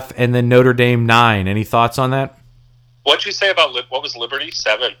 3.5, and then Notre Dame 9. Any thoughts on that? What'd you say about what was Liberty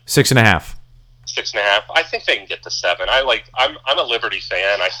 7? 6.5. 6.5. I think they can get to 7. I'm a Liberty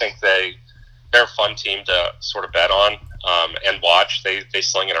fan. I think they're a fun team to sort of bet on and watch. They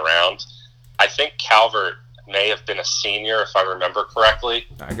sling it around. I think Calvert may have been a senior, if I remember correctly.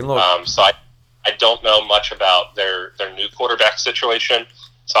 I can look. So I don't know much about their new quarterback situation,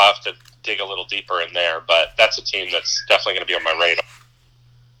 so I'll have to dig a little deeper in there. But that's a team that's definitely going to be on my radar.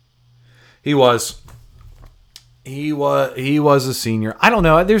 He was a senior. I don't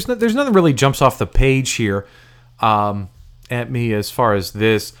know. There's nothing really jumps off the page here at me as far as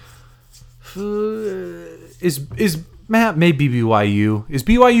this. Is Matt maybe BYU? Is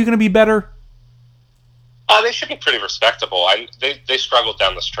BYU going to be better? They should be pretty respectable. They struggled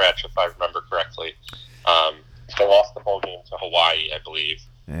down the stretch, if I remember correctly. They lost the bowl game to Hawaii, I believe.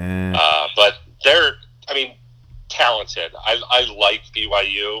 But they're, talented. I like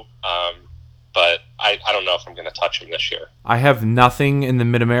BYU, but I don't know if I'm going to touch them this year. I have nothing in the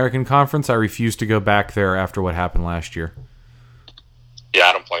Mid-American Conference. I refuse to go back there after what happened last year. Yeah,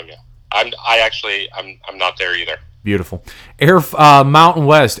 I don't blame you. I'm not there either. Beautiful. Mountain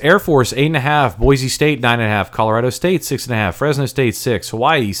West, Air Force 8.5, Boise State 9.5, Colorado State 6.5, Fresno State 6,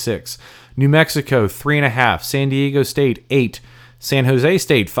 Hawaii 6, New Mexico 3.5, San Diego State 8, San Jose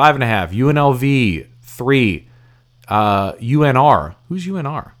State 5.5, UNLV 3, UNR. Who's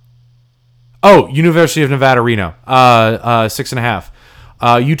UNR? Oh, University of Nevada, Reno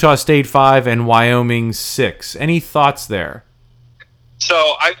 6.5, Utah State 5, and Wyoming 6. Any thoughts there?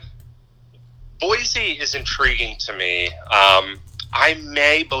 So Boise is intriguing to me. I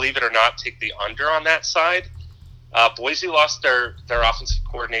may, believe it or not, take the under on that side. Boise lost their offensive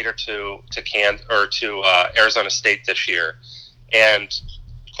coordinator to Arizona State this year, and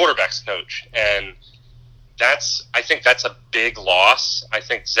quarterbacks coach, and I think that's a big loss. I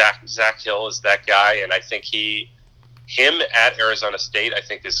think Zach Hill is that guy, and I think him at Arizona State, I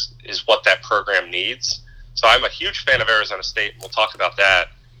think is what that program needs. So I'm a huge fan of Arizona State, and we'll talk about that.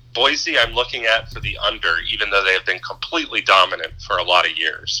 Boise, I'm looking at for the under, even though they have been completely dominant for a lot of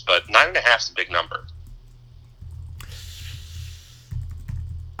years. But 9.5 is a big number.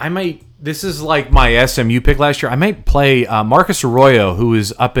 This is like my SMU pick last year. I might play Marcus Arroyo, who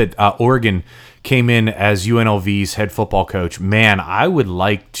is up at Oregon, came in as UNLV's head football coach. Man, I would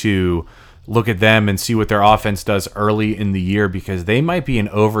like to look at them and see what their offense does early in the year, because they might be an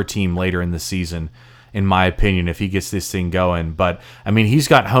over team later in the season, in my opinion, if he gets this thing going. But, he's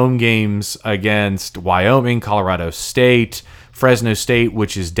got home games against Wyoming, Colorado State, Fresno State,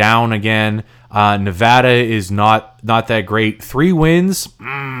 which is down again. Nevada is not that great. 3 wins,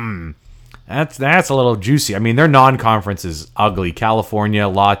 that's a little juicy. Their non-conference is ugly. California,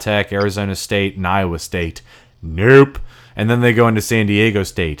 La Tech, Arizona State, and Iowa State. Nope. And then they go into San Diego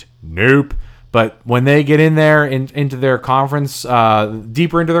State. Nope. But when they get in there into their conference,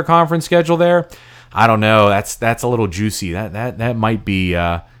 deeper into their conference schedule there, I don't know. That's a little juicy. That might be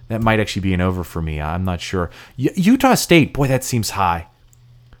that might actually be an over for me. I'm not sure. Utah State, boy, that seems high.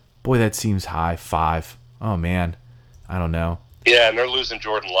 5. Oh man, I don't know. Yeah, and they're losing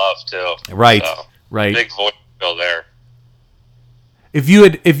Jordan Love too. Right, so, right. Big void fill there. If you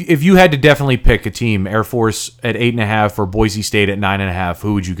had to definitely pick a team, Air Force at 8.5 or Boise State at 9.5,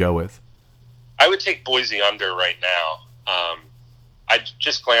 who would you go with? I would take Boise under right now. I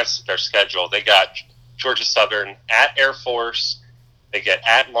just glanced at their schedule. They got Georgia Southern at Air Force. They get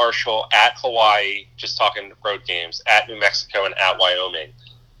at Marshall, at Hawaii, just talking road games, at New Mexico, and at Wyoming.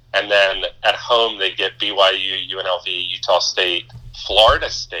 And then at home, they get BYU, UNLV, Utah State, Florida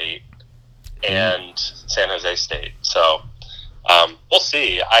State, and San Jose State. So we'll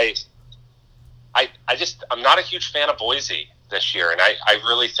see. I'm not a huge fan of Boise this year, and I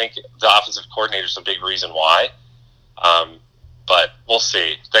really think the offensive coordinator is a big reason why. But we'll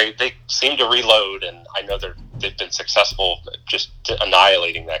see. They seem to reload, and I know they've been successful just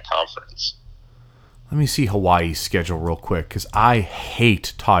annihilating that conference. Let me see Hawaii's schedule real quick, because I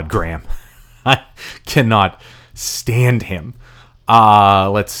hate Todd Graham. I cannot stand him.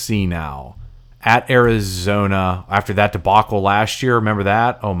 Let's see now. At Arizona, after that debacle last year, remember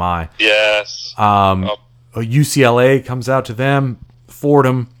that? Oh, my. Yes. UCLA comes out to them.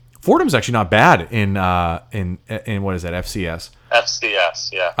 Fordham's actually not bad in what is that, FCS?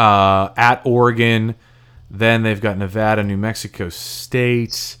 FCS, yeah. At Oregon, then they've got Nevada, New Mexico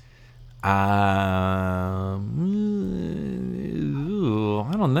State. I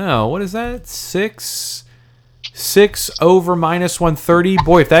don't know. What is that? 6 over minus 130.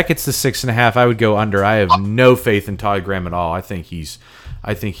 Boy, if that gets to 6.5, I would go under. I have no faith in Todd Graham at all. I think he's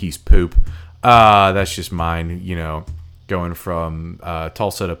poop. That's just mine. Going from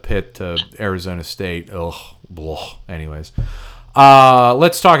Tulsa to Pitt to Arizona State. Ugh. Blah. Anyways.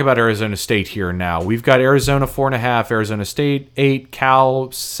 Let's talk about Arizona State here now. We've got Arizona 4.5, Arizona State 8,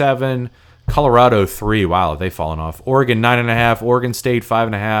 Cal 7, Colorado 3. Wow, they've fallen off. Oregon 9.5, Oregon State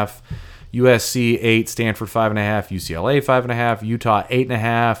 5.5, USC 8, Stanford 5.5, UCLA 5.5, Utah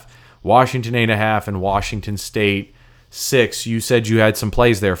 8.5, Washington 8.5, and Washington State 6. You said you had some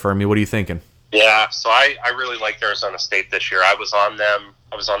plays there for me. What are you thinking? Yeah, so I really like Arizona State this year. I was on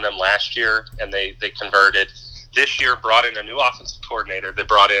them last year, and they converted. This year brought in a new offensive coordinator. They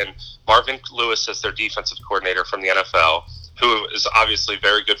brought in Marvin Lewis as their defensive coordinator from the NFL, who is obviously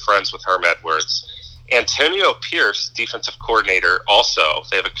very good friends with Herm Edwards. Antonio Pierce, defensive coordinator, also.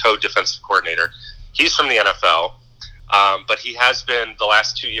 They have a co-defensive coordinator. He's from the NFL, but he has been, the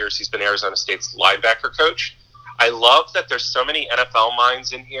last 2 years, he's been Arizona State's linebacker coach. I love that there's so many NFL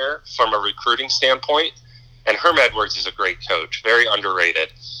minds in here from a recruiting standpoint, and Herm Edwards is a great coach, very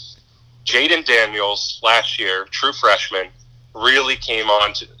underrated. Jaden Daniels last year, true freshman, really came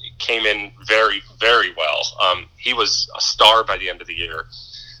in very, very well. He was a star by the end of the year.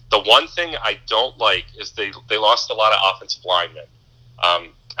 The one thing I don't like is they lost a lot of offensive linemen.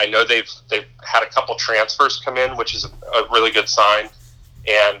 I know they've had a couple transfers come in, which is a really good sign.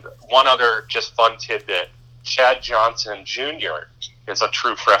 And one other just fun tidbit, Chad Johnson Jr. is a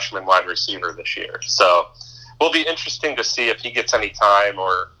true freshman wide receiver this year. So will be interesting to see if he gets any time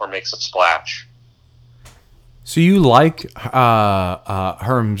or makes a splash. So you like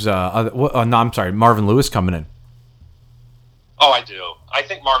Herm's? Marvin Lewis coming in. Oh, I do. I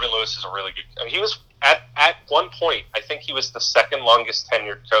think Marvin Lewis is a really good. I mean, he was at one point. I think he was the second longest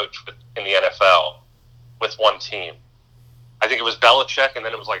tenured coach in the NFL with one team. I think it was Belichick, and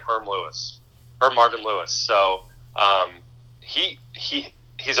then it was like Herm Marvin Lewis. So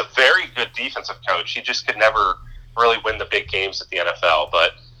he's a very good defensive coach. He just could never really win the big games at the NFL.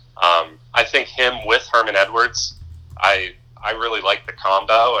 But I think him with Herman Edwards, I really like the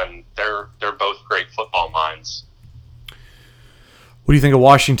combo, and they're both great football minds. What do you think of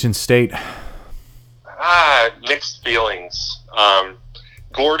Washington State? Mixed feelings.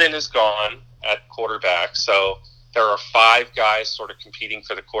 Gordon is gone at quarterback, so there are 5 guys sort of competing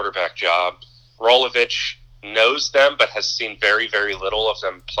for the quarterback job. Rolovich knows them, but has seen very, very little of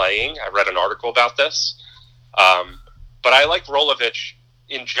them playing. I read an article about this. But I like Rolovich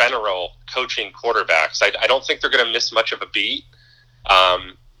in general coaching quarterbacks. I don't think they're going to miss much of a beat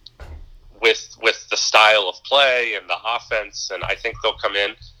with the style of play and the offense, and I think they'll come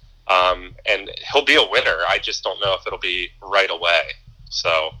in and he'll be a winner. I just don't know if it'll be right away.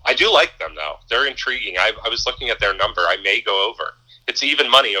 So I do like them, though. They're intriguing. I was looking at their number. I may go over. It's even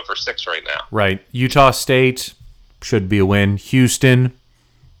money over 6 right now. Right. Utah State should be a win. Houston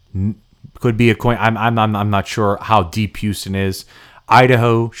could be a coin. I'm not sure how deep Houston is.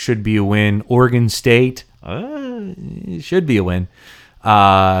 Idaho should be a win. Oregon State should be a win.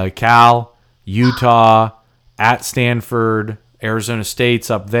 Cal, Utah, at Stanford, Arizona State's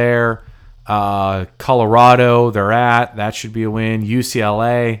up there. Colorado, that should be a win.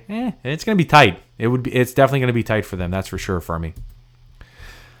 UCLA, it's going to be tight. It's definitely going to be tight for them. That's for sure for me.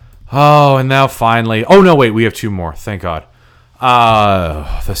 Oh, and now finally, we have 2 more. Thank God.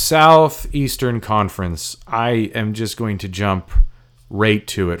 The Southeastern Conference. I am just going to jump right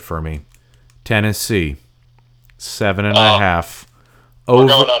to it for me. Tennessee, 7.5.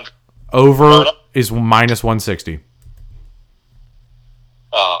 Over is minus 160.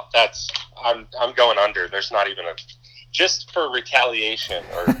 I'm going under. There's not even just for retaliation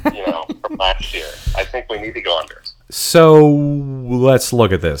or from last year. I think we need to go under. So let's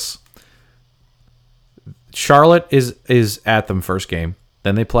look at this. Charlotte is at them first game.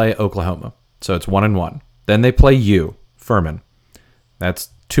 Then they play Oklahoma. So it's 1-1. Then they play Furman. That's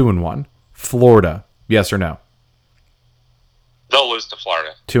 2-1. Florida, yes or no? They'll lose to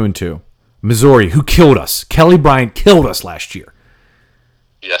Florida. 2-2. Missouri, who killed us. Kelly Bryant killed us last year.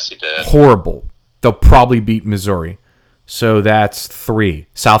 Yes, he did. Horrible. They'll probably beat Missouri. So that's 3.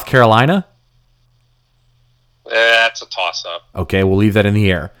 South Carolina? That's a toss-up. Okay, we'll leave that in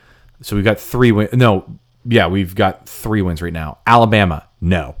the air. So we've got 3 wins. No, yeah, we've got 3 wins right now. Alabama,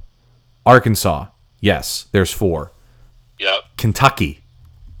 no. Arkansas, yes, there's 4. Yep. Kentucky.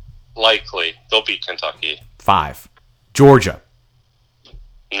 Likely. They'll beat Kentucky. 5. Georgia.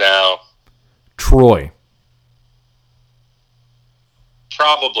 No. Troy.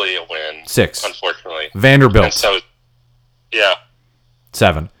 Probably a win. 6. Unfortunately. Vanderbilt. And so, yeah.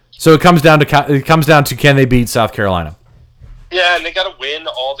 7. So it comes down to can they beat South Carolina? Yeah, and they got to win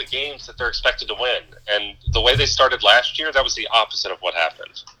all the games that they're expected to win. And the way they started last year, that was the opposite of what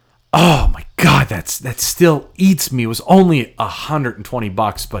happened. Oh my God, that still eats me. It was only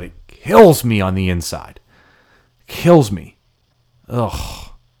 $120, but it kills me on the inside. Kills me. Ugh,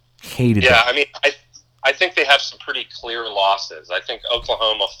 hated Yeah, that. I mean, I think they have some pretty clear losses. I think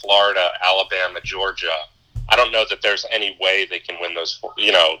Oklahoma, Florida, Alabama, Georgia. I don't know that there's any way they can win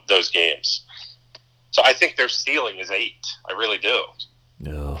those games. So I think their ceiling is 8. I really do.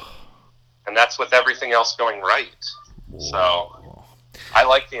 Ugh. And that's with everything else going right. So I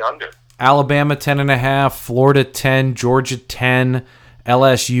like the under. Alabama 10.5, Florida 10, Georgia 10,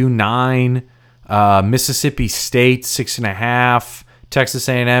 LSU 9, Mississippi State 6.5, Texas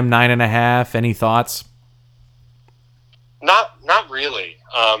A&M 9.5. Any thoughts? Not really.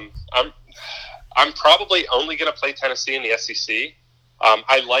 I'm probably only going to play Tennessee in the SEC.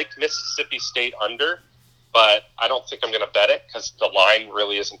 I like Mississippi State under, but I don't think I'm going to bet it because the line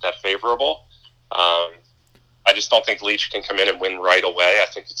really isn't that favorable. I just don't think Leach can come in and win right away. I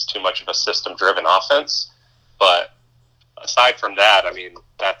think it's too much of a system-driven offense. But aside from that, I mean,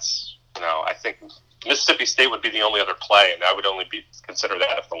 I think Mississippi State would be the only other play, and I would only consider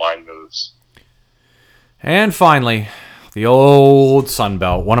that if the line moves. And finally, the old Sun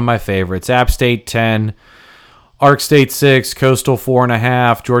Belt, one of my favorites. App State 10, Ark State 6, Coastal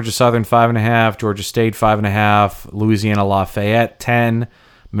 4.5, Georgia Southern 5.5, Georgia State 5.5, Louisiana Lafayette 10,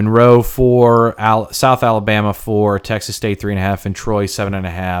 Monroe 4, South Alabama 4, Texas State 3.5, and Troy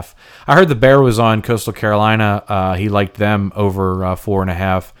 7.5. I heard the Bear was on Coastal Carolina. He liked them over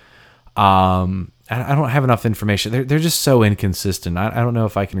 4.5. I don't have enough information. They're just so inconsistent. I don't know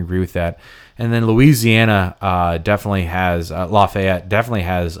if I can agree with that. And then Louisiana Lafayette definitely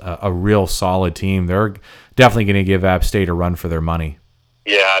has a real solid team. They're definitely going to give App State a run for their money.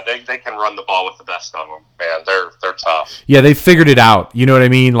 Yeah, they can run the ball with the best of them, man. They're tough. Yeah, they figured it out. You know what I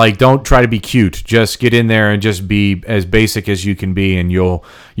mean? Like, don't try to be cute. Just get in there and just be as basic as you can be, and you're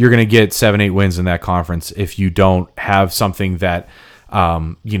going to get 7-8 wins in that conference if you don't have something that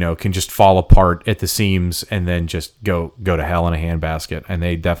can just fall apart at the seams and then just go to hell in a handbasket. And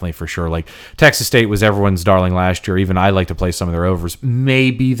they definitely, for sure, like Texas State was everyone's darling last year. Even I like to play some of their overs.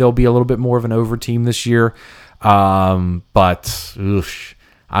 Maybe they'll be a little bit more of an over team this year. But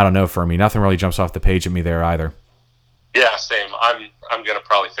I don't know, for me. Nothing really jumps off the page at me there either. Yeah, same. I'm going to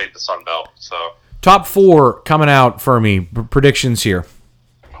probably fade the Sun Belt. So top 4 coming out for me. Predictions here.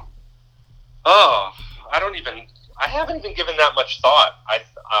 Oh, I haven't even given that much thought.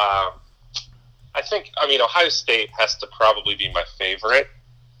 I think Ohio State has to probably be my favorite.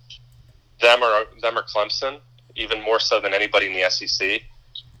 Them or Clemson, even more so than anybody in the SEC.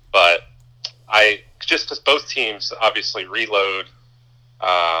 But just because both teams obviously reload.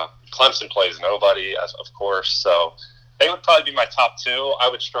 Clemson plays nobody, of course, so they would probably be my top 2. I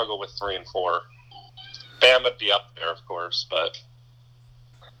would struggle with 3 and 4. Bama would be up there, of course, but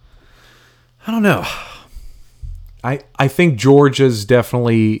I don't know. I think Georgia's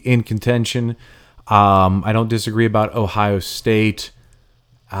definitely in contention. I don't disagree about Ohio State.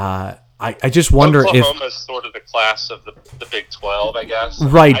 I just wonder Oklahoma's sort of the class of the Big 12, I guess.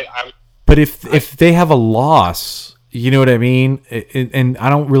 Right. But if they have a loss, you know what I mean? And I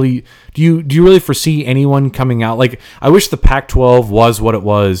don't really... Do you really foresee anyone coming out? Like, I wish the Pac-12 was what it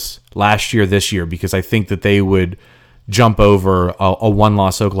was last year, this year, because I think that they would jump over a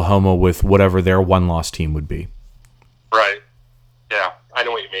one-loss Oklahoma with whatever their one-loss team would be. Right. Yeah, I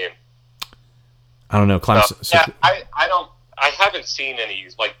know what you mean. I don't know. Clemson. I haven't seen any,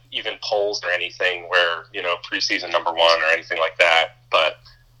 like, even polls or anything where, preseason number 1 or anything like that. But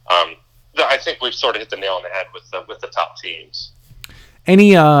I think we've sort of hit the nail on the head with the top teams.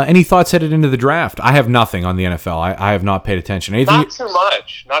 Any thoughts headed into the draft? I have nothing on the NFL. I have not paid attention. Not too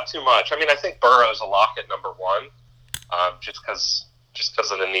much. I mean, I think Burrow's a lock at number 1, just because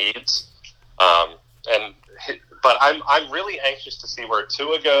of the needs. But I'm really anxious to see where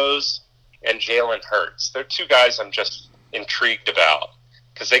Tua goes and Jalen Hurts. They're 2 guys I'm just intrigued about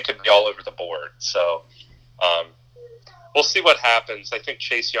because they could be all over the board. So we'll see what happens. I think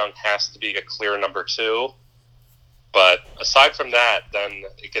Chase Young has to be a clear number 2. But aside from that, then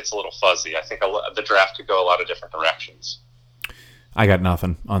it gets a little fuzzy. I think the draft could go a lot of different directions. I got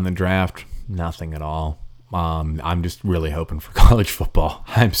nothing on the draft. Nothing at all. I'm just really hoping for college football.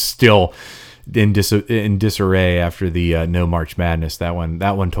 I'm still in disarray after the no March Madness. That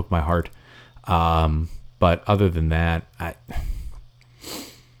one took my heart. But other than that, I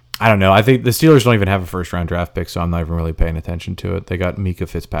don't know. I think the Steelers don't even have a first-round draft pick, so I'm not even really paying attention to it. They got Mika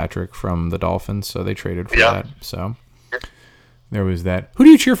Fitzpatrick from the Dolphins, so they traded for that. So there was that. Who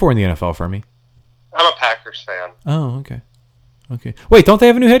do you cheer for in the NFL, for me? I'm a Packers fan. Oh, okay. Wait, don't they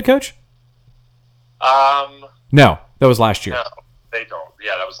have a new head coach? No, that was last year. No, they don't.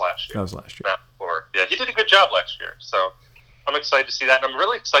 Yeah, that was last year. Not before. Yeah, he did a good job last year, so I'm excited to see that. And I'm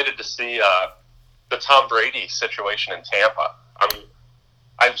really excited to see the Tom Brady situation in Tampa.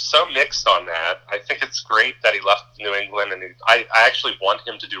 I'm so mixed on that. I think it's great that he left New England, and I actually want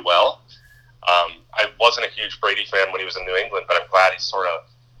him to do well. I wasn't a huge Brady fan when he was in New England, but I'm glad he's sort of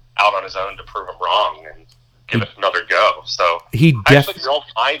out on his own to prove him wrong and give it another go. So I actually don't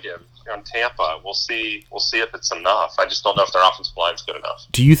mind him on Tampa. We'll see if it's enough. I just don't know if their offensive line's good enough.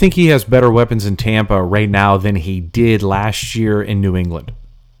 Do you think he has better weapons in Tampa right now than he did last year in New England?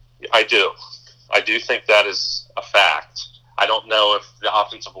 I do. I do think that is a fact. I don't know if the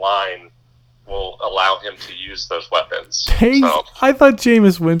offensive line will allow him to use those weapons. I thought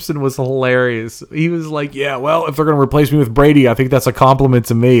Jameis Winston was hilarious. He was like, yeah, well, if they're going to replace me with Brady, I think that's a compliment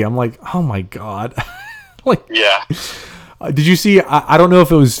to me. I'm like, oh my God. Yeah. Did you see? I don't know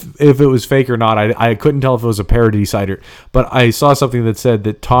if it was fake or not. I couldn't tell if it was a parody site, but I saw something that said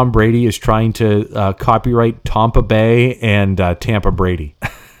that Tom Brady is trying to copyright Tampa Bay and Tampa Brady.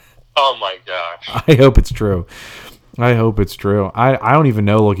 Oh my gosh. I hope it's true. I don't even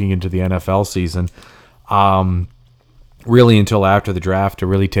know, looking into the NFL season, really until after the draft to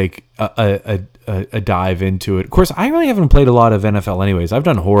really take a dive into it. Of course, I really haven't played a lot of NFL anyways. I've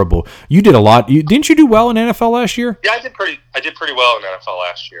done horrible. You did a lot. Didn't you do well in NFL last year? Yeah, I did pretty well in NFL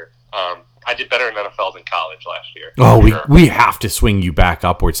last year. I did better in NFL than college last year. Oh, we have to swing you back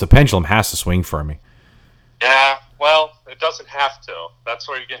upwards. The pendulum has to swing for me. Yeah, well, it doesn't have to. That's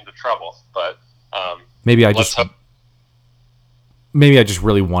where you get into trouble. But maybe I just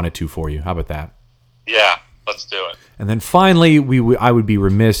really wanted to for you. How about that? Yeah, let's do it. And then finally, I would be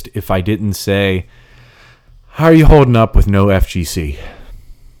remiss if I didn't say, how are you holding up with no FGC?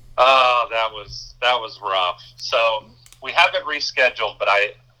 Oh, that was rough. So we have it rescheduled, but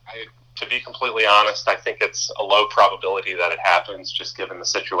I to be completely honest, I think it's a low probability that it happens, just given the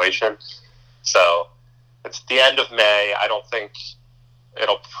situation. So it's the end of May. I don't think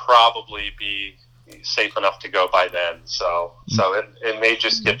it'll probably be safe enough to go by then. So it may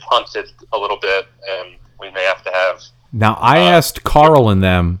just get punted a little bit, and we may have to have. Now I asked Carl and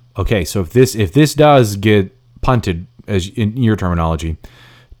them. Okay, so if this does get punted, as in your terminology,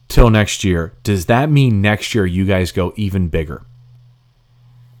 till next year, does that mean next year you guys go even bigger?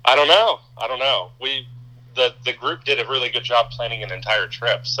 I don't know. The group did a really good job planning an entire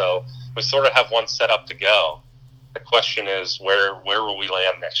trip, so we sort of have one set up to go. The question is where will we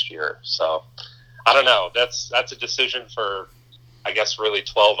land next year? So I don't know. That's a decision for, I guess, really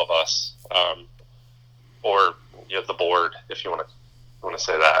 12 of us, or the board, if you want to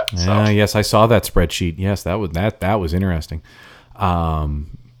say that. So. Yes, I saw that spreadsheet. Yes, that was interesting.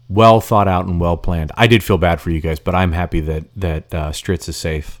 Well thought out and well planned. I did feel bad for you guys, but I'm happy that Stritz is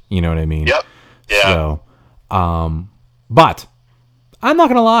safe. You know what I mean? Yep. Yeah. So, but I'm not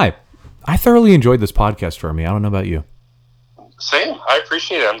gonna lie. I thoroughly enjoyed this podcast for me. I don't know about you. Same. I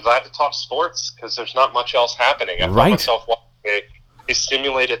appreciate it. I'm glad to talk sports because there's not much else happening. I found myself watching a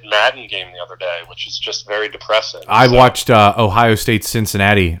simulated Madden game the other day, which is just very depressing. I watched Ohio State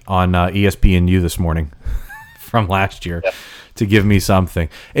Cincinnati on ESPNU this morning from last year to give me something.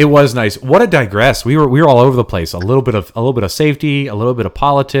 It was nice. What a digress. We were all over the place. A little bit of safety, a little bit of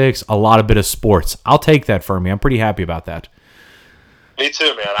politics, a lot of bit of sports. I'll take that for me. I'm pretty happy about that. Me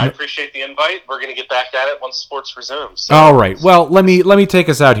too, man. I appreciate the invite. We're going to get back at it once sports resumes. So. All right. Well, let me take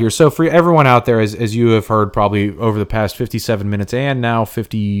us out here. So for everyone out there, as you have heard probably over the past 57 minutes and now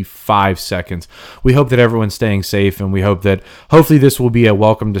 55 seconds, we hope that everyone's staying safe, and we hope that hopefully this will be a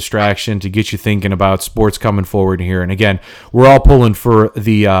welcome distraction to get you thinking about sports coming forward here. And again, we're all pulling for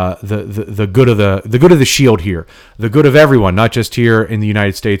the good of the shield here, the good of everyone, not just here in the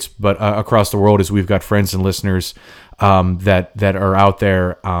United States, but across the world, as we've got friends and listeners that are out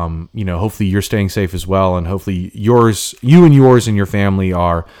there. Hopefully you're staying safe as well, and hopefully you and yours and your family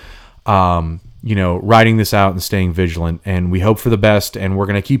are, riding this out and staying vigilant. And we hope for the best, and we're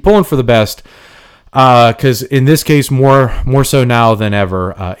going to keep pulling for the best, because in this case, more so now than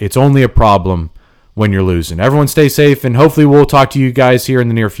ever, it's only a problem when you're losing. Everyone stay safe, and hopefully we'll talk to you guys here in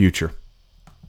the near future.